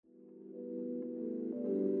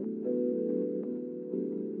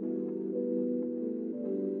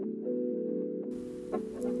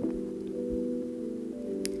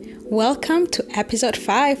Welcome to episode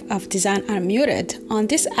 5 of Design Unmuted. On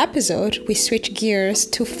this episode, we switch gears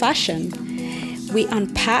to fashion. We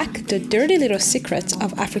unpack the dirty little secrets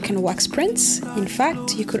of African wax prints. In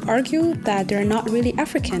fact, you could argue that they're not really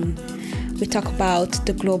African. We talk about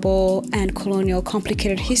the global and colonial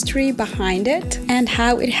complicated history behind it and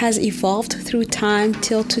how it has evolved through time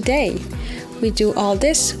till today. We do all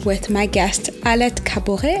this with my guest, Alette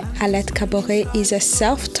Kaboré. Alette Kaboré is a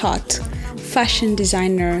self-taught fashion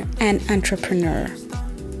designer and entrepreneur.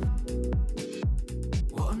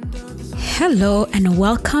 Hello and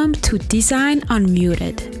welcome to Design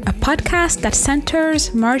Unmuted, a podcast that centers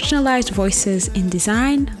marginalized voices in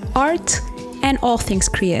design, art, and all things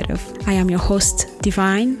creative. I am your host,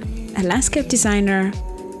 Divine, a landscape designer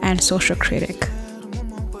and social critic.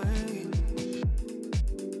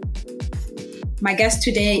 My guest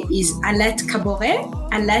today is Alette Kaboré.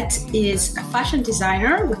 Alette is a fashion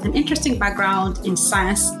designer with an interesting background in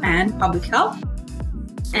science and public health.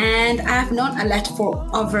 And I've known Alette for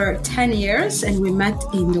over 10 years, and we met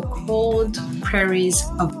in the cold prairies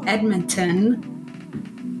of Edmonton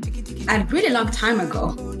a really long time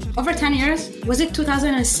ago. Over 10 years? Was it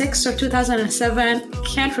 2006 or 2007?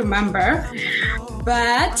 Can't remember.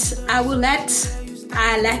 But I will let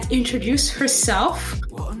Alette introduce herself.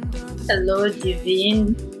 Hello,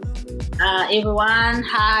 Divine. Everyone,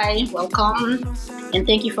 hi, welcome, and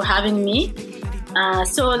thank you for having me.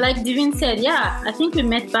 So like Divine said, I think we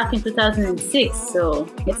met back in 2006, so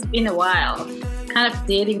it's been a while. Kind of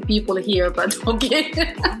dating people here, but okay.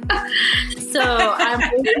 So I'm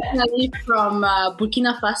originally from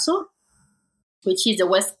Burkina Faso, which is a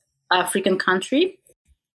West African country.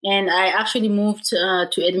 And I actually moved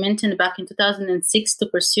to Edmonton back in 2006 to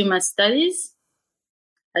pursue my studies.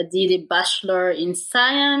 I did a bachelor in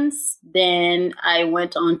science. Then I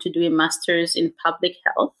went on to do a master's in public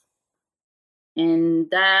health. And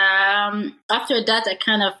after that, I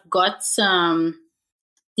kind of got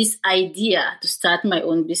this idea to start my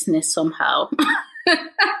own business somehow.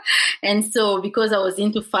 And so because I was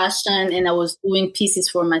into fashion and I was doing pieces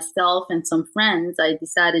for myself and some friends, I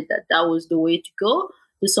decided that that was the way to go.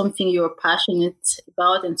 Do something you're passionate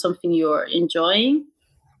about and something you're enjoying.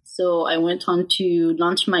 So I went on to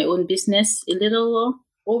launch my own business a little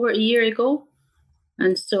over a year ago.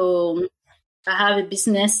 And so I have a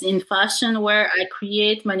business in fashion where I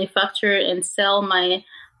create, manufacture, and sell my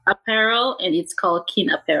apparel, and it's called Kin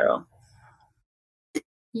Apparel.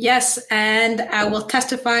 Yes, and I will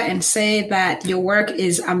testify and say that your work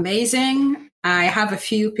is amazing. I have a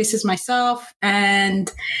few pieces myself,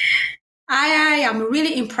 and I am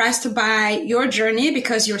really impressed by your journey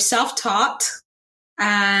because you're self-taught.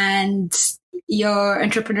 And your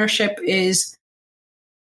entrepreneurship is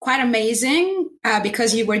quite amazing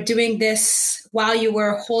because you were doing this while you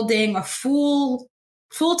were holding a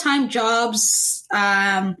full-time jobs,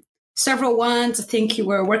 several ones. I think you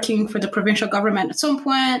were working for the provincial government at some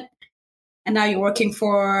point, and now you're working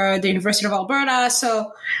for the University of Alberta.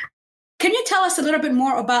 So can you tell us a little bit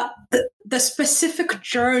more about the specific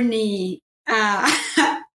journey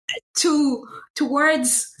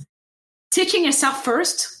towards teaching yourself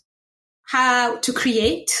first how to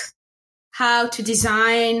create, how to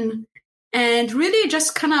design, and really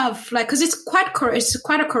just kind of like, because it's quite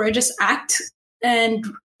a courageous act, and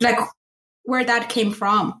like where that came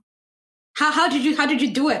from. How did you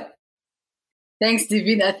do it? Thanks,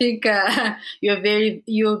 Divine. I think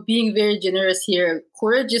you're being very generous here.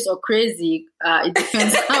 Courageous or crazy, it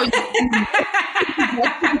depends how you.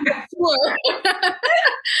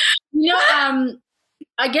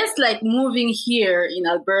 I guess like moving here in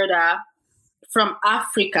Alberta from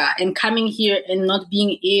Africa and coming here and not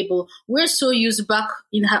being able, we're so used back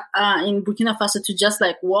in Burkina Faso to just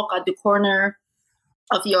like walk at the corner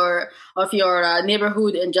of your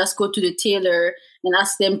neighborhood and just go to the tailor and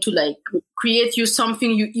ask them to like create you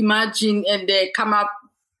something you imagine, and they come up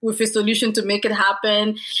with a solution to make it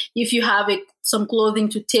happen. If you have some clothing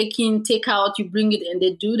to take out, you bring it and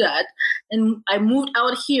they do that. And I moved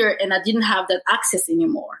out here and I didn't have that access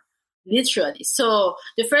anymore, literally. So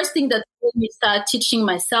the first thing that made me start teaching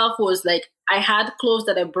myself was like, I had clothes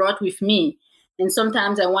that I brought with me. And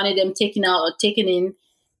sometimes I wanted them taken out or taken in.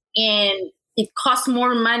 And it costs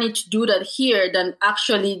more money to do that here than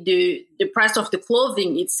actually the price of the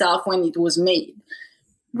clothing itself when it was made.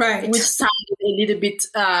 Right. Which sounded a little bit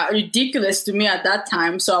ridiculous to me at that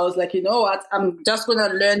time. So I was like, you know what? I'm just going to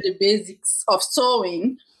learn the basics of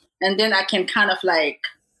sewing. And then I can kind of like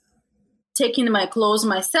take in my clothes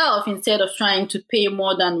myself instead of trying to pay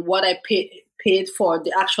more than what I paid for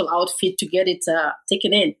the actual outfit to get it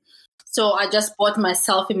taken in. So I just bought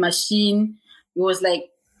myself a machine. It was like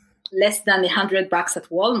less than $100 at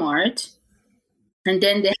Walmart. And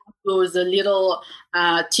then they have those little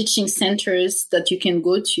teaching centers that you can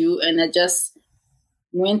go to. And I just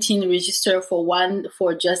went in, registered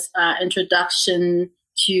for just introduction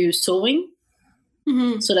to sewing,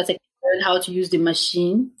 so that I could learn how to use the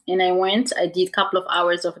machine. And I did a couple of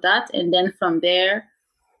hours of that. And then from there,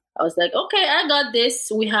 I was like, okay, I got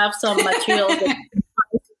this. We have some materials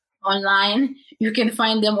online. You can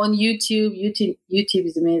find them on YouTube. YouTube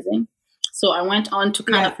is amazing. So I went on to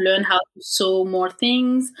kind of learn how to sew more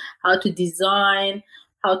things, how to design,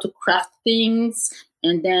 how to craft things.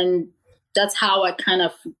 And then that's how I kind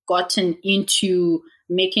of gotten into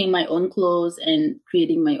making my own clothes and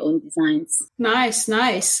creating my own designs. Nice.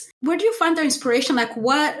 Where do you find the inspiration?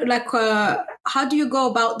 How do you go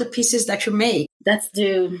about the pieces that you make? That's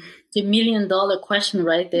the $1 million question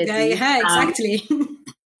right there. Yeah, exactly.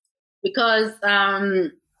 Because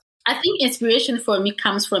I think inspiration for me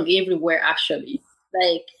comes from everywhere, actually.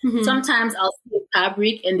 Like sometimes I'll see a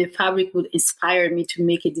fabric and the fabric would inspire me to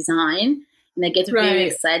make a design. And I get very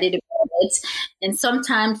excited about it. And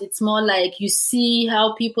sometimes it's more like you see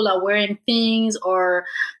how people are wearing things or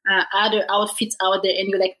other outfits out there. And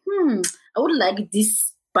you're like, I would like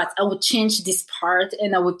this, but I would change this part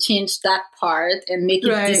and I would change that part and make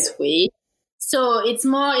it this way. So it's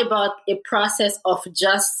more about a process of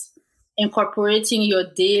just incorporating your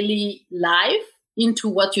daily life into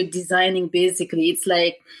what you're designing. Basically, it's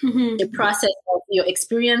like a process of your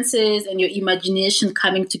experiences and your imagination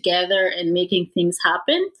coming together and making things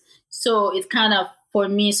happen. So it's kind of, for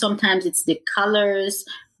me, sometimes it's the colors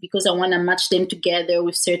because I want to match them together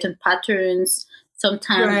with certain patterns.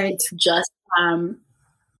 Sometimes it's just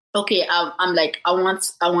okay, I'm like, I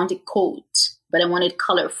want a coat, but I want it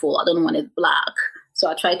colorful. I don't want it black. So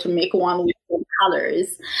I try to make one with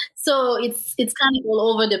colors. So it's kind of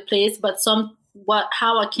all over the place, but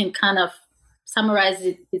how I can kind of summarize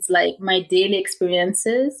it, it's like my daily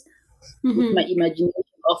experiences with my imagination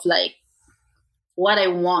of like what I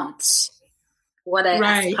want, what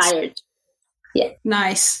I aspire to. Yeah.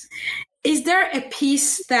 Nice. Is there a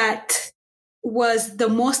piece that was the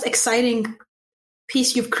most exciting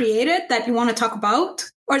piece you've created that you want to talk about,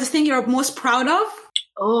 or the thing you're most proud of?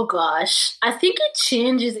 Oh gosh, I think it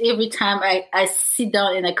changes every time I sit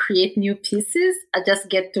down and I create new pieces. I just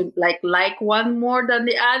get to like one more than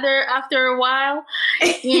the other after a while.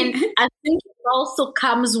 And I think it also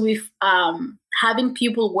comes with having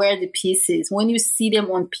people wear the pieces. When you see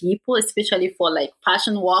them on people, especially for like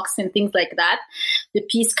fashion walks and things like that, the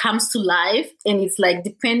piece comes to life. And it's like,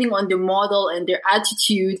 depending on the model and their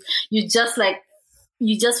attitude, you just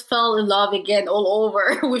fell in love again all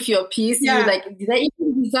over with your piece. Yeah. You're like, did I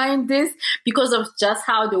even design this? Because of just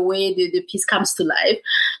how the way the piece comes to life.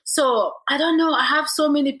 So I don't know. I have so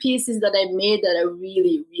many pieces that I made that I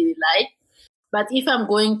really, really like. But if I'm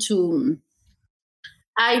going to,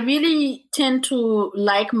 I really tend to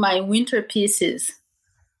like my winter pieces,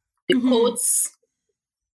 the coats,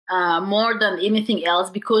 more than anything else,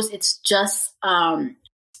 because it's just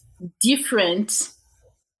different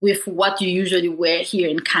with what you usually wear here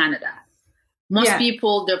in Canada. Most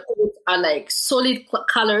people, their clothes are like solid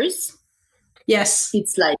colors. Yes.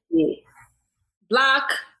 It's like black,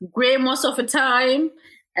 gray most of the time.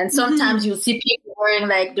 And sometimes you'll see people wearing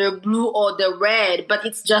like their blue or the red, but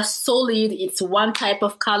it's just solid. It's one type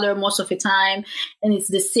of color most of the time. And it's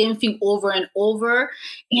the same thing over and over.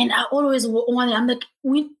 And I always wonder, I'm like,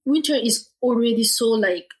 winter is already so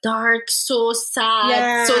like dark, so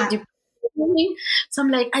sad, so depressing. So I'm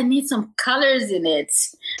like, I need some colors in it.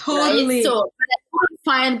 Totally. Right? So I can't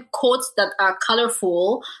find coats that are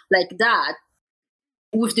colorful like that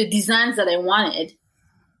with the designs that I wanted,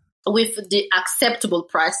 with the acceptable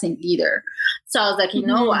pricing either. So I was like, you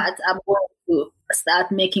know what? I'm going to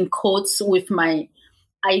start making coats with my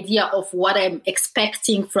idea of what I'm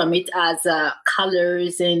expecting from it as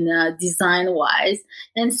colors and design wise.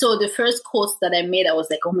 And so the first coats that I made, I was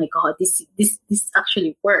like, oh my God, this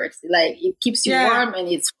actually works. Like, it keeps you warm and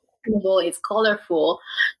it's fashionable, it's colorful.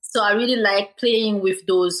 So I really like playing with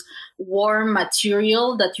those warm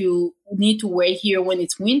material that you need to wear here when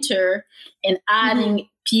it's winter, and adding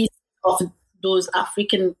pieces of those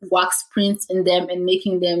African wax prints in them and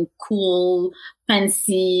making them cool,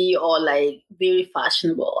 fancy, or like very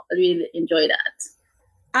fashionable. I really enjoy that.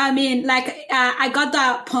 I mean, I got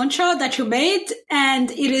the poncho that you made,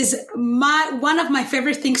 and it is one of my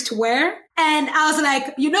favorite things to wear. And I was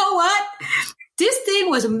like, you know what? This thing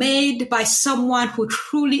was made by someone who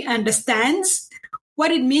truly understands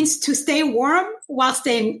what it means to stay warm while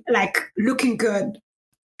staying like looking good.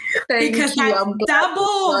 Because that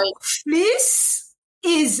double fleece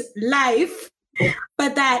is life,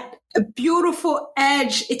 but that a beautiful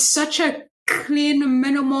edge. It's such a clean,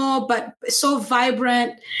 minimal, but so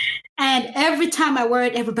vibrant. And every time I wear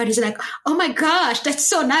it, everybody's like, oh my gosh, that's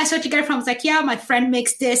so nice. Where'd you get it from? I was like, yeah, my friend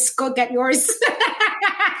makes this. Go get yours.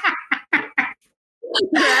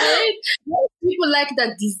 Right? People like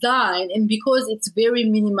that design, and because it's very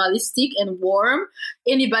minimalistic and warm,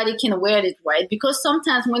 anybody can wear it, right? Because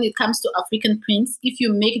sometimes when it comes to African prints, if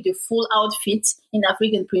you make the full outfit in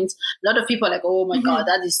African prints, a lot of people are like, oh my God,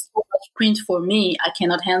 that is so much print for me. I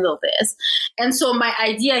cannot handle this. And so my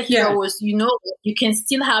idea here was, you can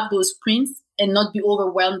still have those prints and not be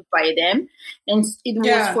overwhelmed by them. And it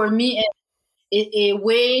was for me a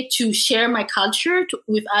way to share my culture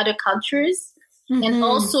with other cultures. And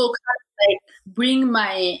also kind of like bring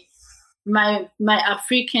my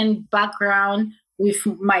African background with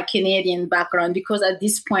my Canadian background, because at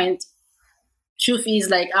this point, truth is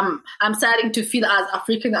like I'm starting to feel as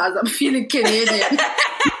African as I'm feeling Canadian.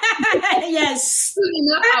 Yes,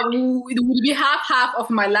 it would be half of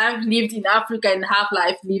my life lived in Africa and half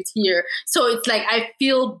life lived here. So it's like I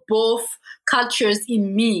feel both cultures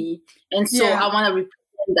in me, and so I want to represent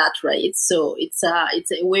that, right? So it's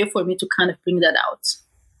a way for me to kind of bring that out.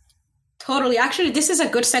 Totally. Actually, this is a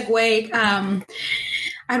good segue.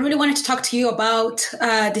 I really wanted to talk to you about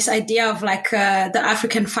this idea of like the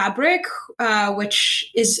African fabric,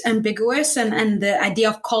 which is ambiguous, and the idea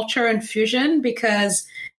of culture and fusion, because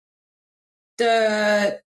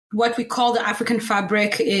what we call the African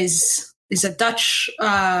fabric is a Dutch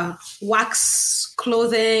wax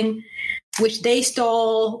clothing, which they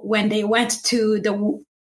stole when they went to the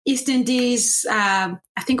East Indies, I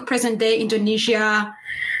think present day Indonesia,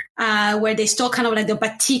 where they stole kind of like the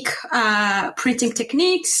batik printing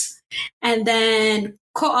techniques, and then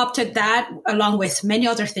co-opted that along with many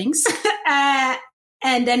other things,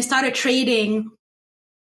 and then started trading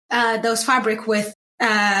those fabric with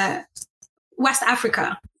West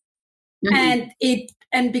Africa. And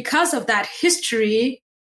because of that history,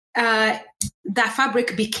 that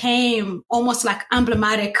fabric became almost like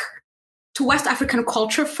emblematic to West African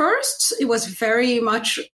culture first. It was very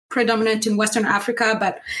much predominant in Western Africa,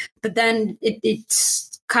 but then it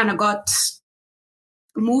kind of got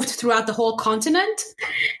moved throughout the whole continent,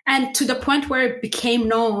 and to the point where it became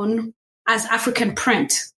known as African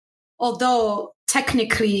print. Although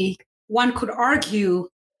technically one could argue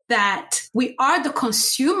that we are the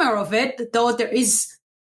consumer of it, though there is,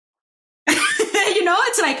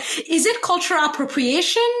 it's like, is it cultural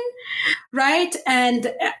appropriation? Right?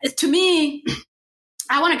 And to me,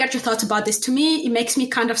 I want to get your thoughts about this. To me, it makes me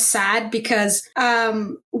kind of sad because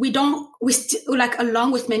along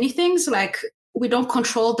with many things, like we don't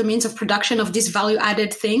control the means of production of these value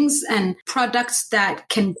added things and products that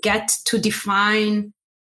can get to define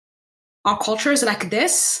our cultures like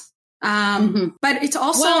this. But it's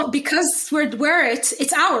also because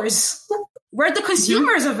it's ours. We're the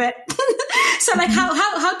consumers of it. So like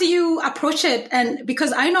how do you approach it? And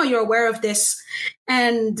because I know you're aware of this,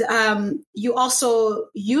 and you also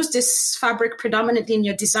use this fabric predominantly in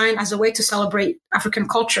your design as a way to celebrate African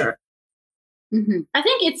culture. I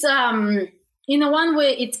think it's in one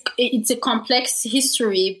way it's a complex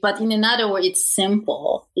history, but in another way it's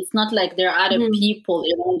simple. It's not like there are other people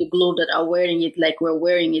around the globe that are wearing it like we're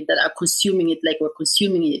wearing it, that are consuming it like we're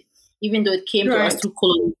consuming it. Even though it came to us through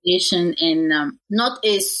colonization and not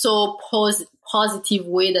a so positive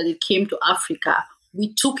way that it came to Africa.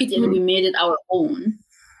 We took it and we made it our own.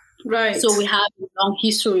 Right. So we have a long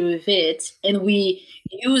history with it, and we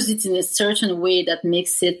use it in a certain way that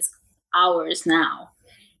makes it ours now.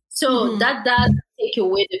 So that does take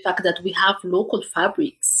away the fact that we have local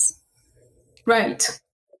fabrics. Right.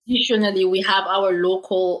 Traditionally, we have our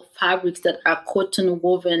local fabrics that are cotton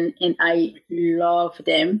woven, and I love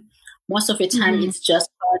them. Most of the time, it's just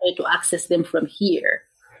harder to access them from here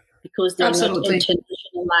because they're not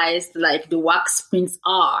internationalized like the wax prints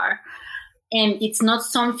are. And it's not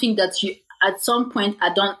something that you, at some point,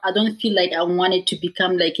 I don't feel like I want it to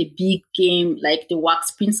become like a big game like the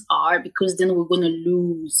wax prints are, because then we're going to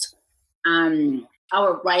lose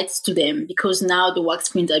our rights to them, because now the wax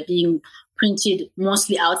prints are being printed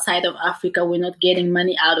mostly outside of Africa. We're not getting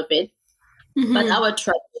money out of it. But our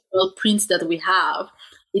traditional prints that we have,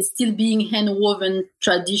 it's still being hand woven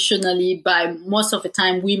traditionally by most of the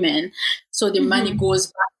time women. So the money goes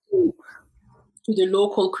back to the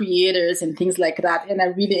local creators and things like that. And I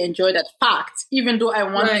really enjoy that fact, even though I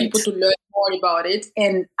want people to learn more about it.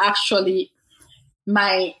 And actually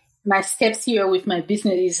my steps here with my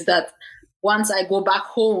business is that once I go back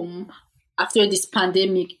home after this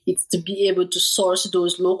pandemic, it's to be able to source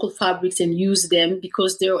those local fabrics and use them,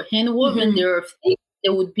 because they're hand woven, they're thick. They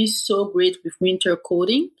would be so great with winter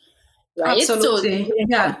coating. right? Absolutely. So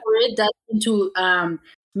incorporate that into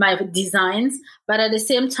my designs, but at the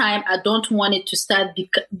same time, I don't want it to start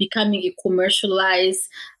becoming a commercialized,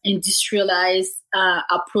 industrialized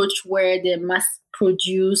approach where they're mass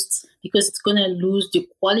produced, because it's going to lose the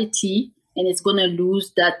quality and it's going to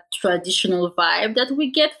lose that traditional vibe that we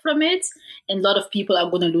get from it. And a lot of people are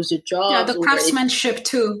going to lose their jobs. Yeah, the craftsmanship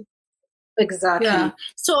too. Exactly. Yeah.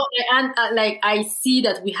 So, and I see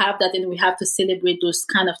that we have that, and we have to celebrate those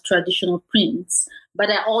kind of traditional prints. But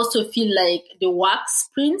I also feel like the wax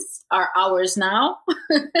prints are ours now,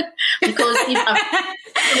 because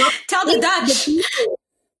tell the Dutch.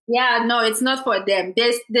 Yeah, no, it's not for them.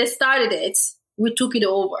 They started it. We took it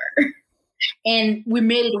over, and we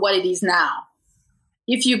made it what it is now.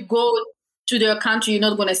 If you go to their country, you're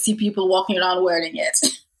not going to see people walking around wearing it.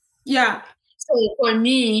 Yeah. So for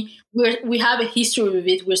me, we have a history with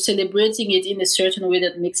it. We're celebrating it in a certain way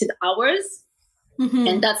that makes it ours. Mm-hmm.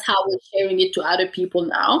 And that's how we're sharing it to other people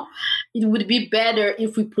now. It would be better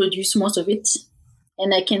if we produce most of it.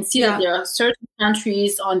 And I can see that there are certain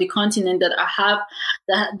countries on the continent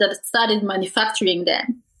that started manufacturing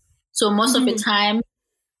them. So most of the time,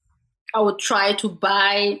 I would try to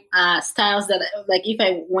buy styles that, like, if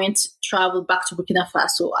I travel back to Burkina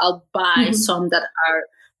Faso, I'll buy some that are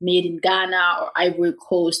made in Ghana or Ivory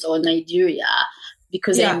Coast or Nigeria,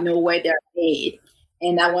 because I know where they're made,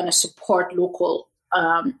 and I want to support local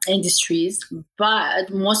industries. But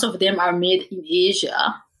most of them are made in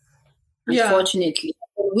Asia, unfortunately,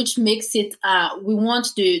 which makes it we want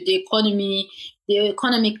the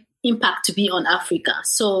economic impact to be on Africa.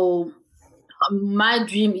 So my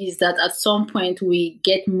dream is that at some point we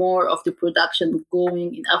get more of the production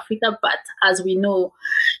going in Africa. But as we know,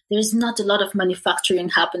 there's not a lot of manufacturing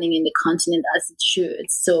happening in the continent as it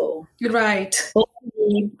should. So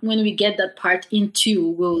hopefully when we get that part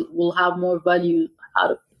into, we'll have more value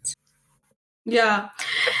out of it. Yeah.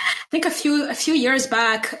 I think a few years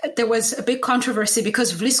back, there was a big controversy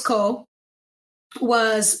because Vlisco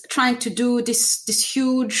was trying to do this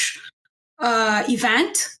huge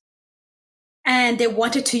event, and they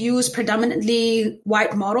wanted to use predominantly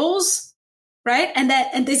white models, right? And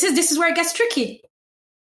this is where it gets tricky.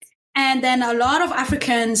 And then a lot of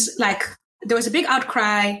Africans, like, there was a big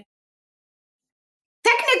outcry.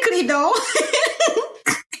 Technically, though,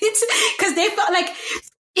 it's because they felt like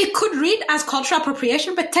it could read as cultural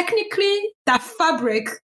appropriation, but technically that fabric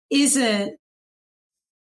isn't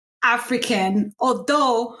African,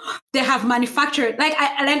 although they have manufactured, and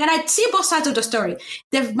I see both sides of the story.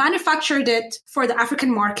 They've manufactured it for the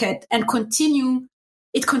African market and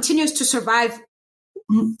it continues to survive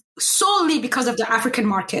solely because of the African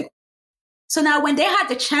market. So now when they had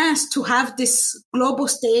the chance to have this global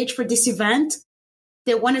stage for this event,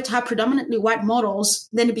 they wanted to have predominantly white models,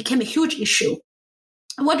 then it became a huge issue.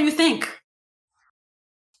 What do you think?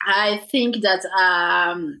 I think that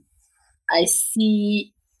I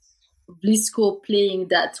see Vlisco playing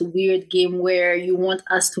that weird game where you want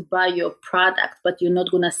us to buy your product, but you're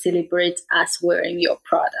not going to celebrate us wearing your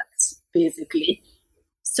products, basically.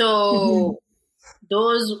 So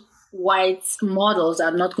those white models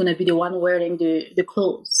are not going to be the one wearing the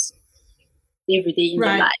clothes every day in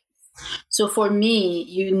their life. So for me,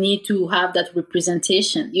 you need to have that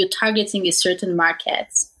representation. You're targeting a certain market.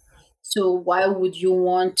 So why would you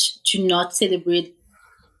want to not celebrate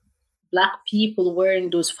Black people wearing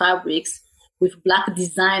those fabrics with Black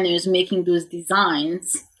designers making those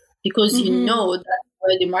designs? Because you know that's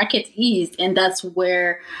where the market is, and that's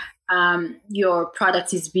where your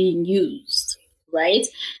product is being used, right?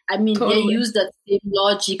 I mean, they use that same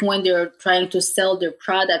logic when they're trying to sell their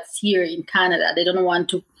products here in Canada. They don't want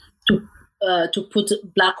to put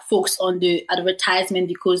Black folks on the advertisement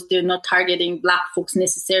because they're not targeting Black folks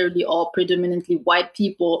necessarily, or predominantly white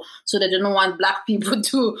people. So they don't want Black people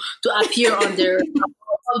to appear on their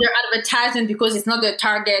advertisement because it's not their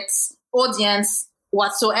target audience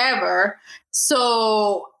whatsoever.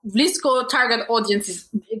 So Vlisco target audience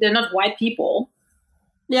they're not white people.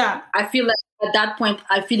 Yeah. I feel like at that point,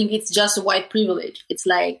 I feel like it's just white privilege. It's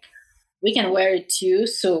like, we can wear it too,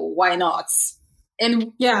 so why not?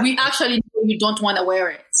 And we actually know you don't want to wear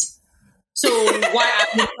it. So why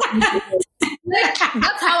are you that's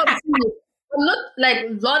how I feel.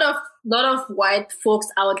 A lot of white folks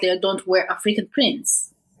out there don't wear African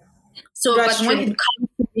prints. So but when it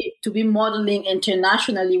comes to be modeling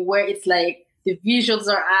internationally, where it's like the visuals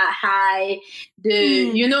are high,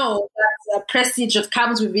 that's a prestige that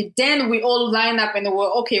comes with it, then we all line up and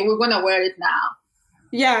we're gonna wear it now.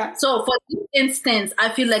 Yeah. So for this instance, I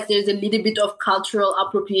feel like there's a little bit of cultural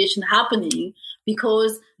appropriation happening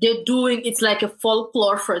because they're doing it's like a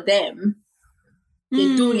folklore for them.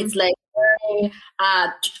 They're doing it's like wearing,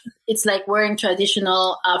 it's like wearing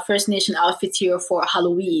traditional First Nation outfits here for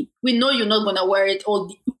Halloween. We know you're not gonna wear it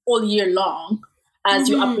all year long, as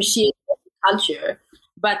you appreciate the culture.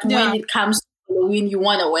 But when it comes to Halloween, you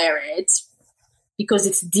want to wear it because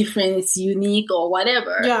it's different, it's unique, or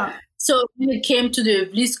whatever. Yeah. So when it came to the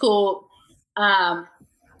VSCO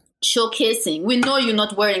showcasing, we know you're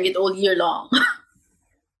not wearing it all year long.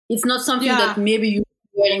 It's not something that maybe you're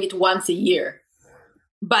wearing it once a year.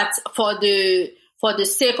 But for the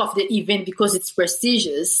sake of the event, because it's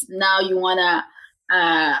prestigious, now you want to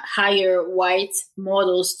hire white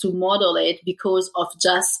models to model it because of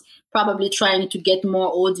just probably trying to get more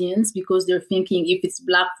audience, because they're thinking if it's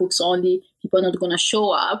Black folks only, people are not going to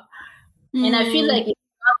show up. And I feel like it's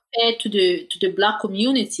not fair to the Black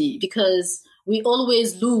community, because we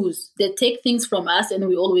always lose. They take things from us and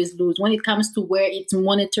we always lose. When it comes to where it's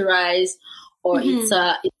monetized or it's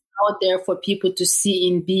out there for people to see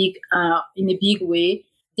in a big way,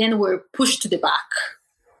 then we're pushed to the back,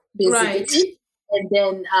 basically. Right. And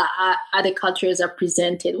then other cultures are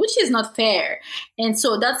presented, which is not fair. And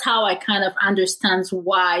so that's how I kind of understand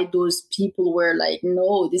why those people were like,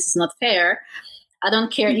 no, this is not fair. I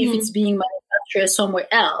don't care if it's being manufactured somewhere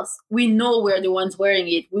else. We know we're the ones wearing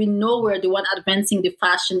it. We know we're the one advancing the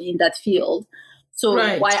fashion in that field. So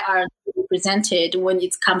why aren't we represented when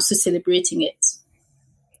it comes to celebrating it?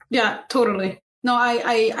 Yeah, totally. No,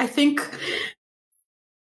 I think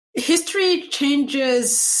history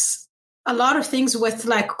changes a lot of things with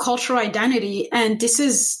like cultural identity, and this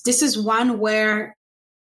is one where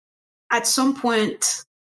at some point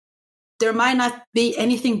there might not be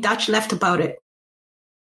anything Dutch left about it.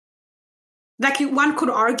 Like one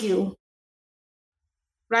could argue,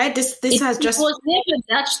 right? This has just, it was never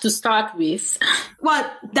Dutch to start with. Well,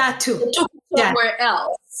 that too. They took it somewhere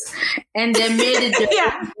else, and they made it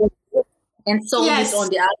and sold it on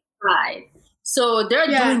the outside. So they're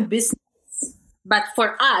doing business. But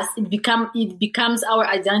for us, it becomes our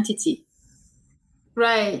identity.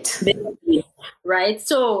 Right. Basically, right?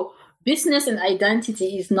 So business and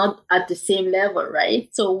identity is not at the same level, right?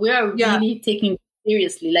 So we are really taking it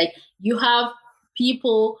seriously. Like, you have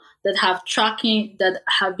people that have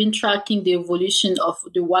been tracking the evolution of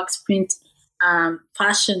the wax print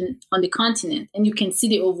fashion on the continent. And you can see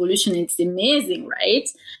the evolution. It's amazing, right?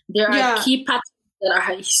 There are key patterns that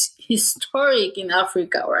are historic in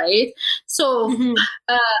Africa, right? So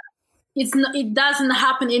it doesn't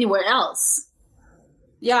happen anywhere else.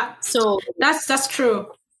 Yeah, so that's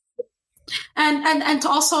true. And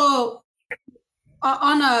also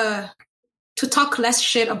to talk less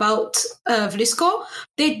shit about VSCO,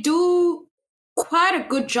 they do quite a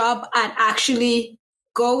good job at actually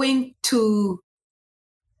going to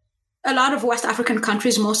a lot of West African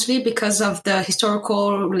countries, mostly because of the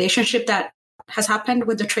historical relationship that has happened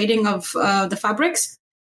with the trading of the fabrics,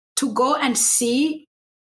 to go and see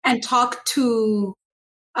and talk to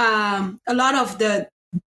a lot of the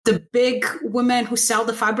big women who sell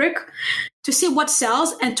the fabric, to see what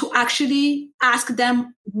sells and to actually ask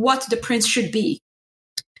them what the prints should be.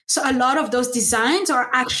 So a lot of those designs are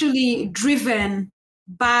actually driven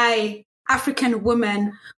by African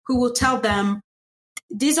women who will tell them,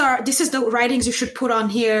 this is the writings you should put on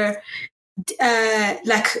here,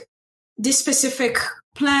 like this specific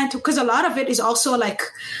plant, because a lot of it is also like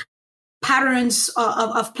patterns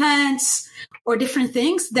of plants or different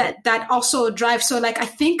things that also drive. So like, I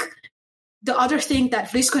think the other thing that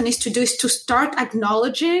VSCO needs to do is to start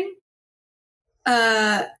acknowledging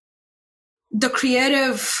the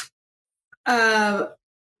creative,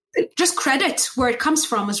 just credit where it comes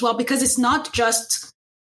from as well, because it's not just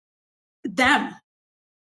them.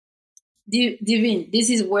 Divine, this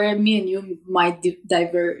is where me and you might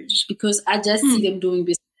diverge, because I just see them doing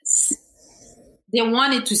business. They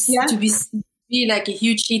want it to be like a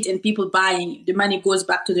huge hit and people buying. The money goes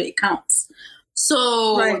back to the accounts.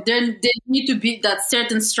 So then there need to be that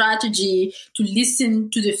certain strategy to listen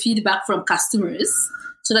to the feedback from customers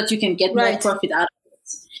so that you can get more profit out of it.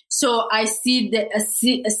 So I see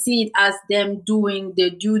it as them doing their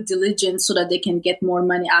due diligence so that they can get more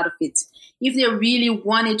money out of it. If they really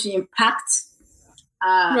wanted to impact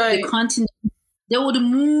the continent, they would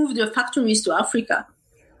move their factories to Africa.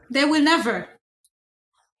 They will never.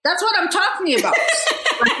 That's what I'm talking about.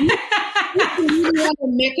 If you really want to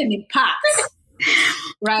make an impact,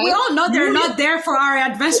 right? We all know they're not there for our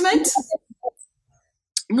advancement.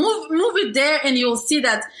 Move it there, and you'll see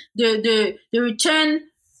that the return,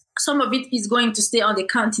 some of it is going to stay on the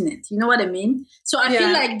continent. You know what I mean? So I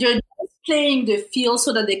feel like they're playing the field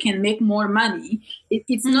so that they can make more money.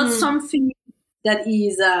 It's not something that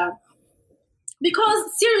is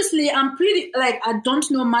Because seriously, I'm pretty like I don't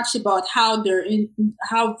know much about how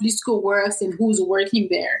how Vlisco works and who's working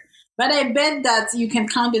there. But I bet that you can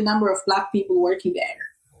count the number of Black people working there.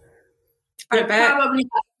 I They bet. probably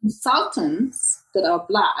have consultants that are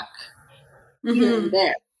Black here and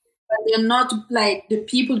there, but they're not like the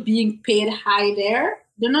people being paid high there.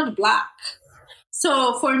 They're not Black.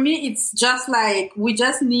 So for me, it's just like we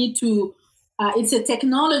just need to. It's a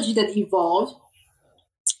technology that evolved.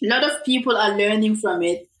 A lot of people are learning from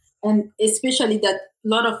it, and especially that a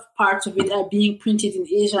lot of parts of it are being printed in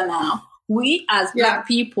Asia now. We as Black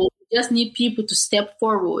people just need people to step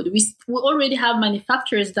forward. We already have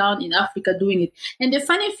manufacturers down in Africa doing it. And the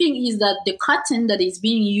funny thing is that the cotton that is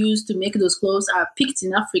being used to make those clothes are picked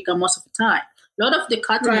in Africa most of the time. A lot of the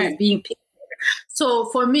cotton is being picked. So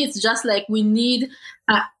for me, it's just like we need,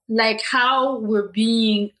 like how we're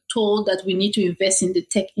being told that we need to invest in the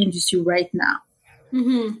tech industry right now.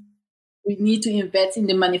 Mm-hmm. We need to invest in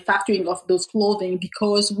the manufacturing of those clothing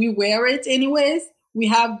because we wear it anyways. We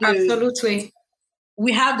have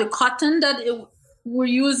we have the cotton that we're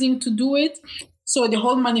using to do it. So the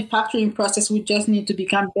whole manufacturing process, we just need to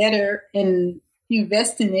become better and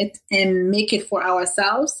invest in it and make it for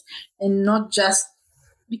ourselves and not just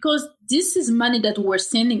because this is money that we're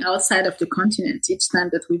sending outside of the continent each time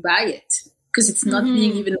that we buy it because it's not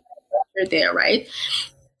being even there, right?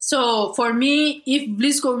 So for me, if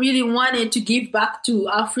Vlisco really wanted to give back to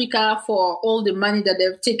Africa for all the money that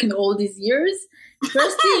they've taken all these years,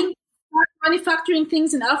 first thing, start manufacturing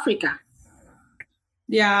things in Africa.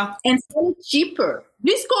 Yeah. And sell it cheaper.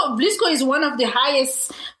 Vlisco is one of the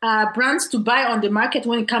highest brands to buy on the market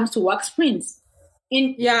when it comes to wax prints.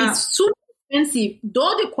 And it's super expensive.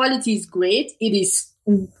 Though the quality is great, it is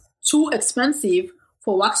too expensive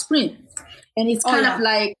for wax print. And it's kind of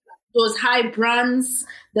like those high brands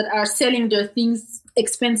that are selling their things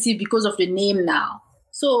expensive because of the name now.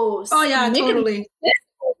 So totally.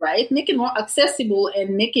 Right? Make it more accessible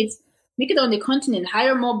and make it on the continent.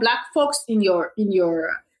 Hire more Black folks in your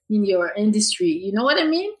industry. You know what I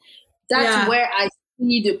mean? That's where I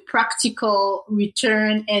see the practical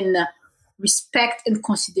return and respect and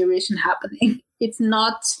consideration happening. It's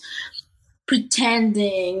not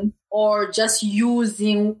pretending or just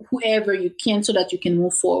using whoever you can so that you can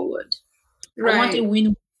move forward. Right. I want a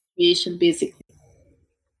win-win situation, basically.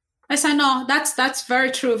 Yes, I know. That's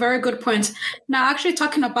very true. Very good point. Now, actually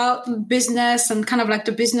talking about business and kind of like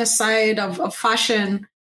the business side of fashion,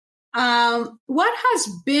 what has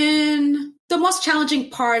been the most challenging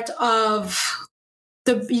part of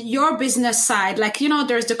your business side? Like,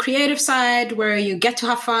 there's the creative side where you get to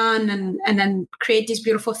have fun and then create these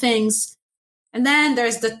beautiful things. And then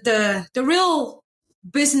there's the real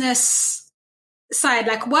business side.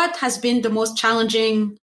 Like, what has been the most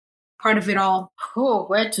challenging part of it all? Oh,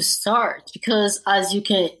 where to start? Because as you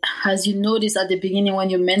noticed at the beginning when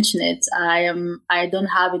you mentioned it, I don't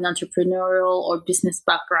have an entrepreneurial or business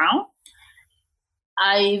background.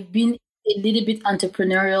 I've been a little bit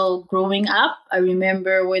entrepreneurial growing up. I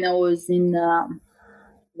remember when I was in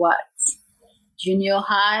junior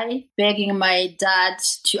high, begging my dad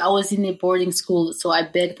I was in a boarding school, so I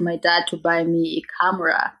begged my dad to buy me a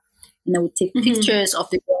camera, and I would take pictures of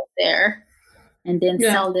the girl there, and then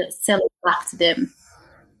sell it back to them.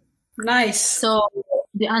 Nice. So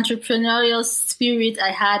the entrepreneurial spirit, I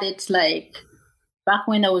had it like back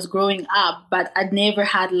when I was growing up, but I'd never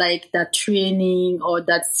had like that training or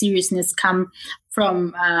that seriousness come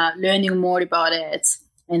from learning more about it.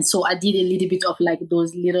 And so I did a little bit of like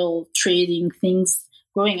those little trading things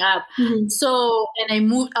growing up. So when I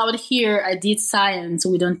moved out here, I did science.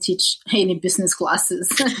 We don't teach any business classes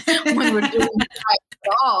when we're doing it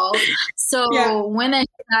at all. So when I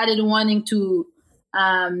started wanting to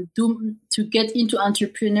get into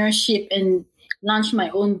entrepreneurship and launch my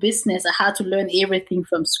own business, I had to learn everything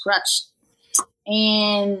from scratch.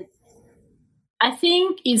 And I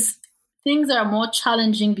think things are more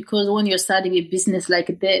challenging because when you're starting a business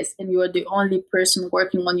like this and you're the only person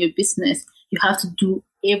working on your business, you have to do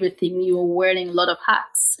everything. You're wearing a lot of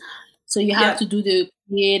hats. So you have to do the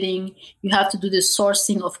creating, you have to do the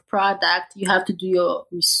sourcing of product, you have to do your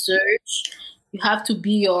research, you have to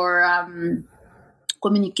be your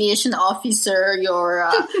communication officer,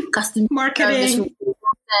 your customer marketing,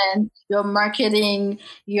 your marketing,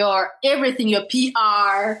 your everything, your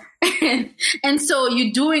PR. And so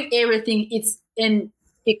you're doing everything. It's in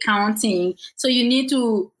accounting. So you need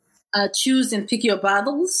to choose and pick your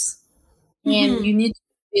battles. And you need to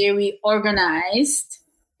be very organized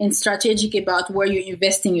and strategic about where you're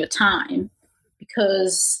investing your time,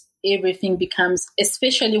 because everything becomes,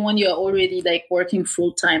 especially when you're already like working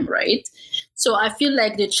full time, right? So I feel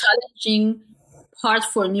like the challenging part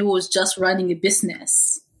for me was just running a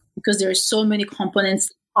business, because there are so many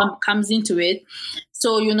components comes into it.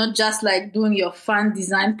 So you're not just like doing your fun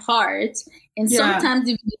design part, and sometimes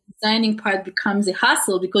even the designing part becomes a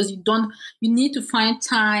hassle, because you need to find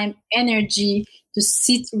time, energy to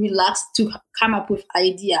sit, relax, to come up with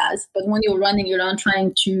ideas. But when you're running around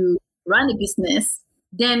trying to run a business,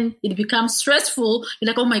 then it becomes stressful. You're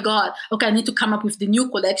like, oh my God, okay, I need to come up with the new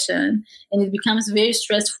collection. And it becomes very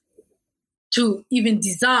stressful to even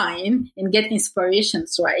design and get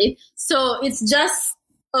inspirations, right? So it's just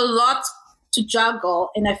a lot to juggle.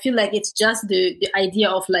 And I feel like it's just the idea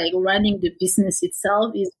of like running the business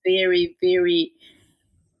itself is very, very,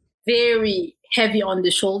 very heavy on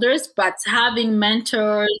the shoulders. But having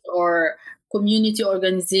mentors or community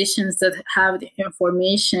organizations that have the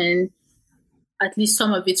information, at least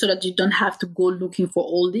some of it, so that you don't have to go looking for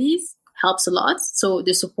all these, helps a lot. So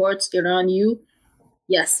the support around you,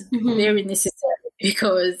 yes, very necessary,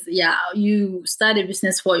 because you start a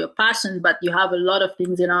business for your passion, but you have a lot of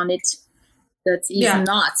things around it that is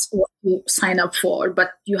not what you sign up for,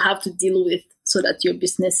 but you have to deal with so that your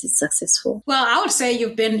business is successful. Well, I would say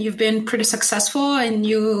you've been pretty successful, and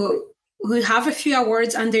you have a few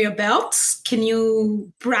awards under your belt. Can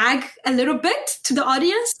you brag a little bit to the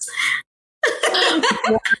audience? A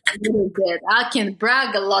little bit. I can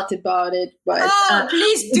brag a lot about it, but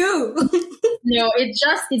please do. No, it's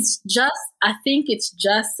just. I think it's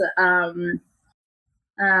just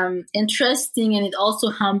interesting, and it's also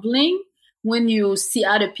humbling when you see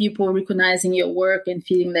other people recognizing your work and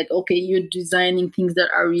feeling like, okay, you're designing things that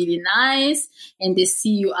are really nice, and they see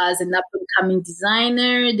you as an up and coming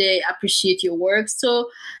designer. They appreciate your work. So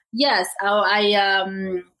yes,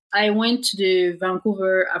 I went to the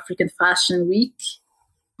Vancouver African Fashion Week,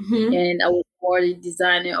 and I was awarded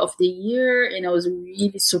Designer of the Year, and I was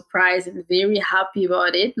really surprised and very happy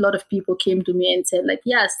about it. A lot of people came to me and said, like,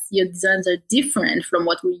 yes, your designs are different from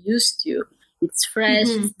what we're used to. It's fresh,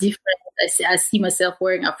 it's different. I see myself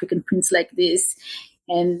wearing African prints like this.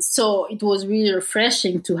 And so it was really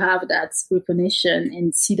refreshing to have that recognition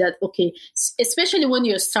and see that, okay, especially when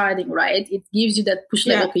you're starting, right? It gives you that push,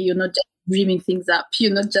 like, okay, you're not just dreaming things up.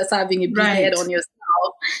 You're not just having a big head on yourself,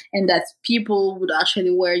 and that people would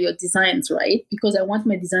actually wear your designs, right? Because I want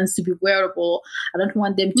my designs to be wearable. I don't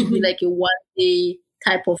want them to be like a one-day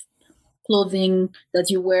type of clothing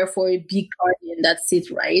that you wear for a big party and that's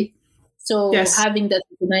it, right? So having that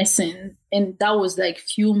recognition, and that was like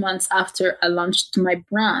few months after I launched my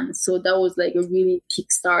brand. So that was like a really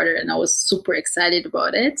Kickstarter, and I was super excited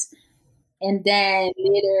about it. And then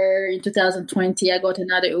later in 2020, I got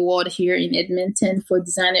another award here in Edmonton for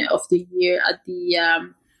Designer of the Year at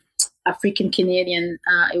the African Canadian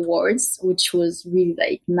Awards, which was really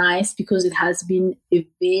like nice, because it has been a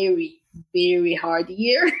very, very hard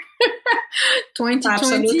year. 2020.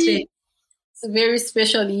 Absolutely. It's a very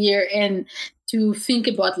special year, and to think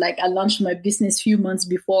about, like, I launched my business a few months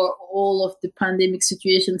before all of the pandemic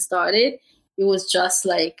situation started. It was just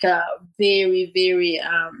like very, very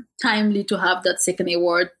timely to have that second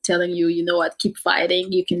award telling you, you know what, keep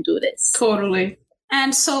fighting, you can do this. Totally.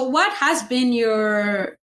 And so what has been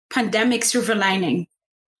your pandemic silver lining?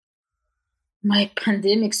 My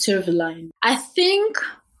pandemic silver lining, I think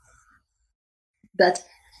that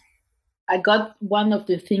I got one of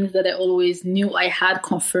the things that I always knew I had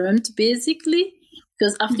confirmed, basically,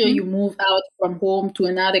 because after you move out from home to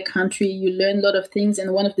another country, you learn a lot of things.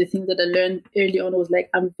 And one of the things that I learned early on was, like,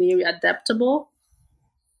 I'm very adaptable.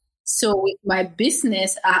 So with my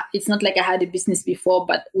business, it's not like I had a business before,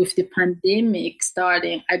 but with the pandemic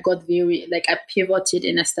starting, I got very, like, I pivoted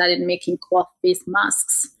and I started making cloth-based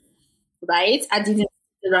masks, right? I didn't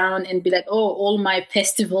sit around and be like, oh, all my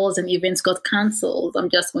festivals and events got canceled. I'm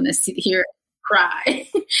just going to sit here and cry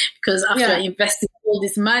because after I invested all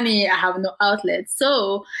this money, I have no outlet.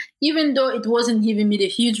 So even though it wasn't giving me the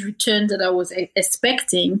huge return that I was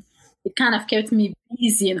expecting, it kind of kept me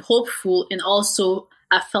busy and hopeful. And also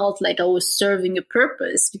I felt like I was serving a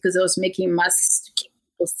purpose because I was making masks to keep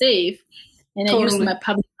people safe. And I used my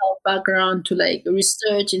public health background to, like,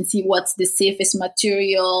 research and see what's the safest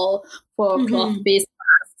material for cloth-based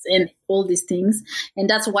masks and all these things. And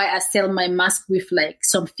that's why I sell my mask with, like,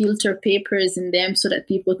 some filter papers in them so that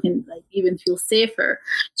people can, like, even feel safer.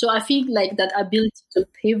 So I think, like, that ability to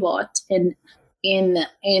pivot and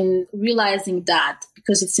in realizing that,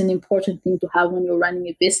 because it's an important thing to have when you're running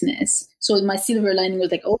a business. So my silver lining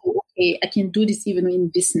was like, oh, okay, I can do this even in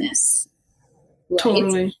business. Right?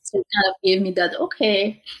 Totally. So it kind of gave me that,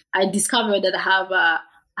 okay, I discovered that I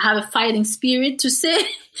have a fighting spirit, to say,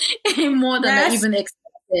 more than I even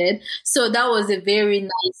expected. So that was a very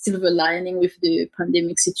nice silver lining with the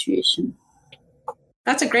pandemic situation.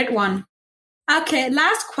 That's a great one. Okay,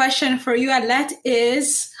 last question for you, Alette,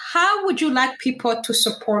 is how would you like people to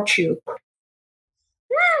support you?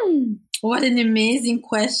 What an amazing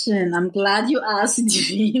question. I'm glad you asked,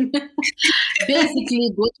 Divine.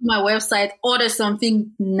 Basically, go to my website, order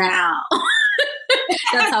something now.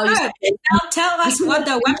 That's how you say it. Now tell us what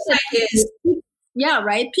the website is. Yeah,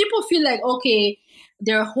 right? People feel like, okay,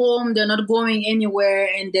 they're home, they're not going anywhere,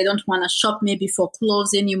 and they don't want to shop maybe for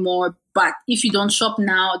clothes anymore. But if you don't shop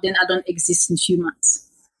now, then I don't exist in a few months,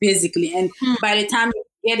 basically. And by the time you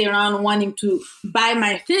get around wanting to buy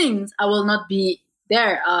my things, I will not be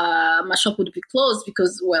there. My shop would be closed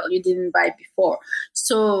because, well, you didn't buy before.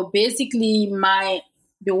 So basically,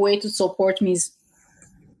 the way to support me is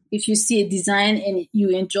if you see a design and you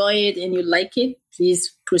enjoy it and you like it,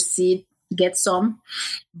 please proceed, get some.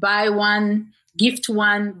 Buy one, gift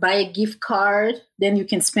one, buy a gift card, then you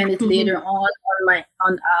can spend it later on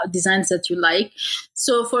designs that you like.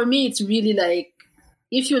 So for me, it's really like,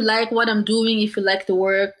 if you like what I'm doing, if you like the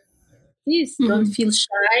work, please don't feel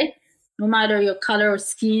shy. No matter your color or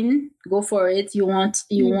skin, go for it. You won't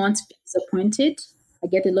be disappointed. I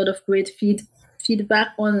get a lot of great feedback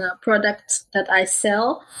on the product that I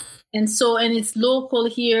sell. And it's local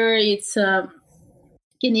here. It's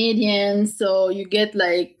Canadian. So you get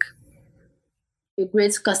like a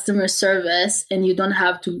great customer service, and you don't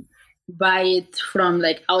have to buy it from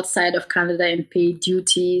like outside of Canada and pay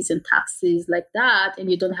duties and taxes like that.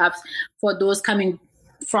 And you don't have, for those coming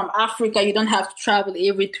from Africa, you don't have to travel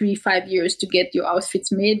every 3-5 years to get your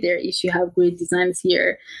outfits made there if you have great designs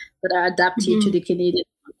here that are adapted to the Canadian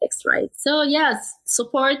context, right? So yes,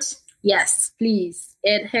 support, yes, please.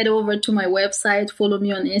 And head over to my website, follow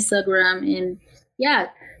me on Instagram, and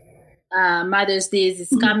Mother's Day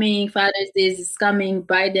is coming, Father's Day is coming,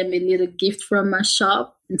 buy them a little gift from my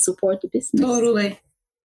shop and support the business. Totally.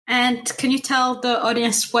 And can you tell the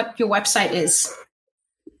audience what your website is?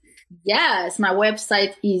 Yes, my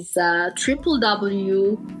website is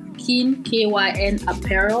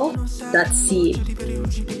www.kynapparel.ca.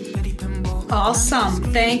 Awesome.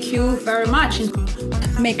 Thank you very much.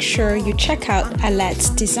 Make sure you check out Alette's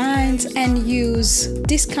designs and use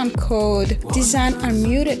discount code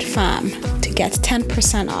DesignUnmutedFam to get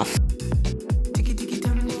 10% off.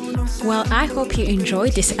 Well, I hope you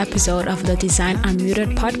enjoyed this episode of the Design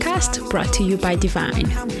Unmuted podcast brought to you by Divine.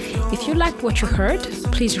 If you liked what you heard,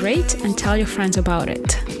 please rate and tell your friends about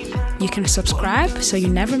it. You can subscribe so you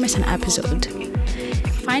never miss an episode.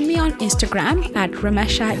 Find me on Instagram at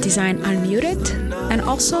Ramesha Design Unmuted and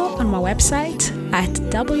also on my website at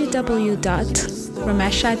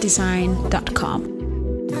www.rameshadesign.com.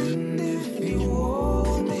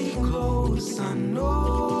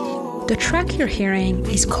 The track you're hearing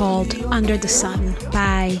is called Under the Sun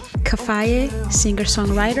by Kafaye,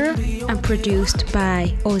 singer-songwriter, and produced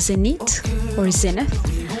by Ozenith or Zenith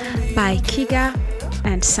by Kiga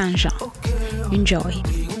and Sanjean. Enjoy.